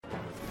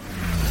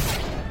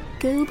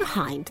go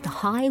behind the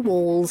high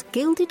walls,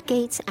 gilded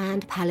gates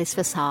and palace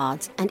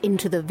facades and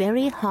into the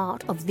very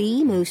heart of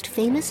the most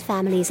famous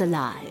families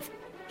alive.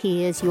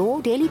 Here's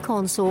your daily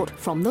consort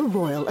from the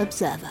Royal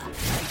Observer.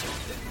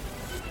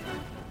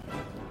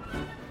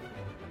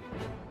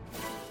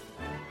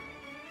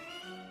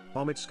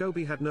 Omid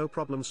Scobie had no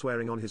problem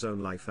swearing on his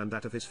own life and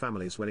that of his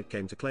families when it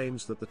came to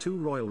claims that the two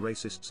royal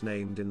racists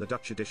named in the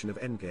Dutch edition of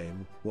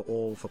Endgame were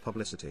all for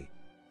publicity.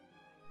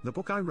 "The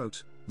book I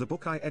wrote, the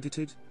book I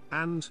edited,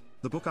 and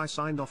the book I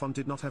signed off on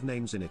did not have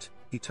names in it,"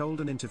 he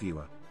told an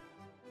interviewer.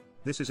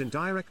 This is in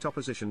direct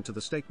opposition to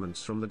the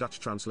statements from the Dutch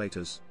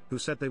translators, who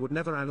said they would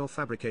never add or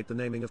fabricate the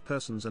naming of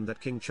persons and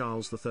that King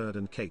Charles III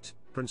and Kate,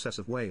 Princess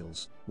of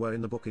Wales, were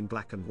in the book in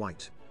black and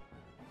white.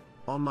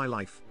 "On my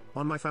life,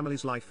 on my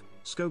family's life,"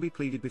 Scobie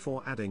pleaded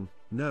before adding,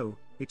 "No,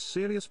 it's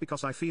serious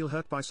because I feel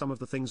hurt by some of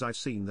the things I've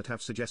seen that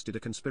have suggested a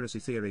conspiracy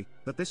theory,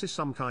 that this is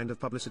some kind of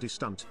publicity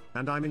stunt,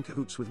 and I'm in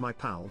cahoots with my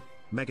pal,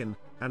 Meghan,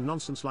 and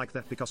nonsense like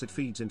that because it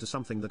feeds into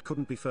something that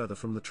couldn't be further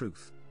from the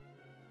truth."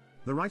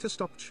 The writer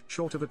stopped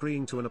short of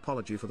agreeing to an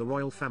apology for the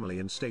royal family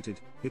and stated,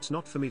 "It's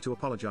not for me to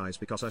apologize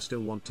because I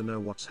still want to know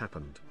what's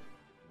happened.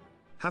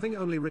 Having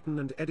only written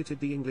and edited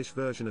the English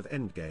version of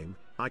Endgame,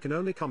 I can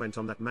only comment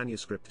on that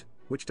manuscript,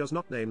 which does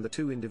not name the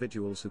two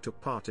individuals who took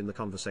part in the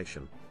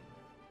conversation.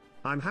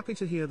 I'm happy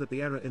to hear that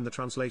the error in the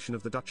translation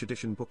of the Dutch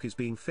edition book is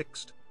being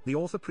fixed," the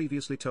author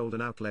previously told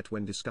an outlet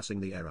when discussing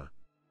the error.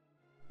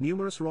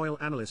 Numerous royal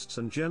analysts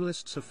and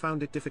journalists have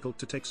found it difficult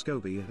to take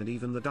Scobie and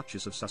even the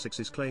Duchess of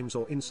Sussex's claims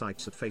or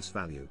insights at face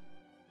value.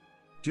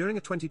 During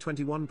a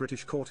 2021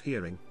 British court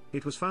hearing,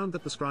 it was found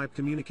that the scribe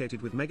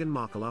communicated with Meghan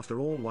Markle after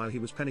all while he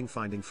was penning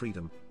Finding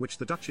Freedom, which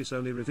the Duchess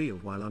only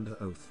revealed while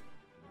under oath.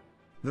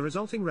 The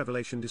resulting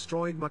revelation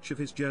destroyed much of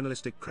his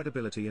journalistic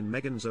credibility and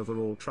Meghan's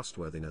overall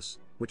trustworthiness,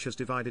 which has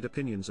divided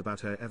opinions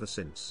about her ever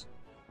since.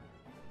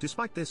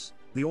 Despite this,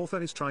 the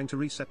author is trying to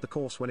reset the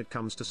course when it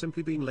comes to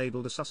simply being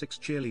labelled a Sussex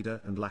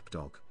cheerleader and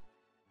lapdog.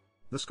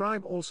 The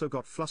scribe also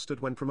got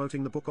flustered when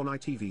promoting the book on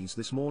ITV's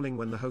This Morning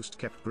when the host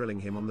kept grilling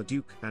him on the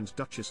Duke and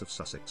Duchess of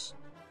Sussex.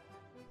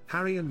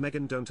 "Harry and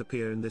Meghan don't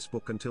appear in this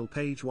book until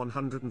page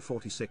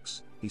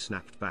 146, he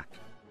snapped back.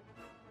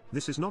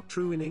 This is not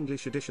true in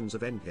English editions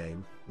of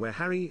Endgame, where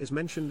Harry is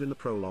mentioned in the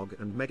prologue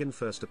and Meghan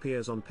first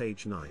appears on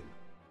page 9.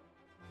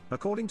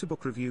 According to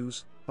book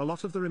reviews, a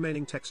lot of the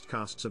remaining text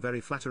casts a very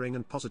flattering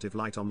and positive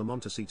light on the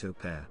Montecito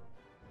pair."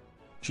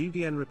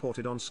 GDN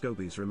reported on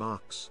Scobie's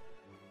remarks.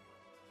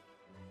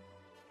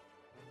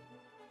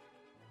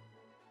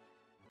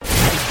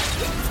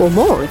 For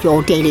more of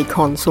your daily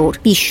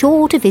consort, be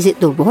sure to visit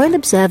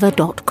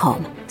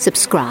theroyalobserver.com.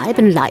 Subscribe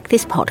and like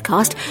this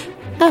podcast.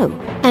 Oh,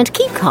 and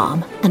keep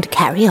calm and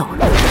carry on.